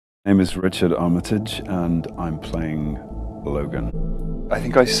My name is Richard Armitage and I'm playing Logan. I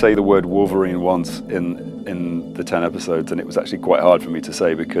think I say the word Wolverine once in the 10 episodes, and it was actually quite hard for me to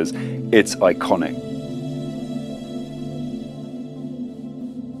say because it's iconic.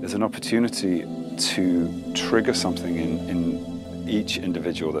 There's an opportunity to trigger something in each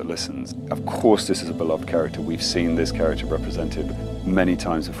individual that listens. Of course, this is a beloved character. We've seen this character represented many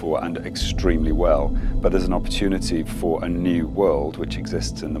times before and extremely well, but there's an opportunity for a new world which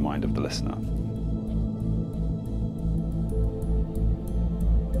exists in the mind of the listener.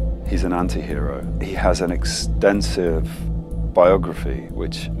 He's an anti-hero. He has an extensive biography,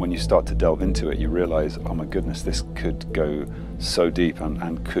 which when you start to delve into it, you realize, oh my goodness, this could go so deep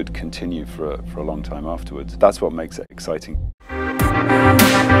and could continue for a long time afterwards. That's what makes it exciting.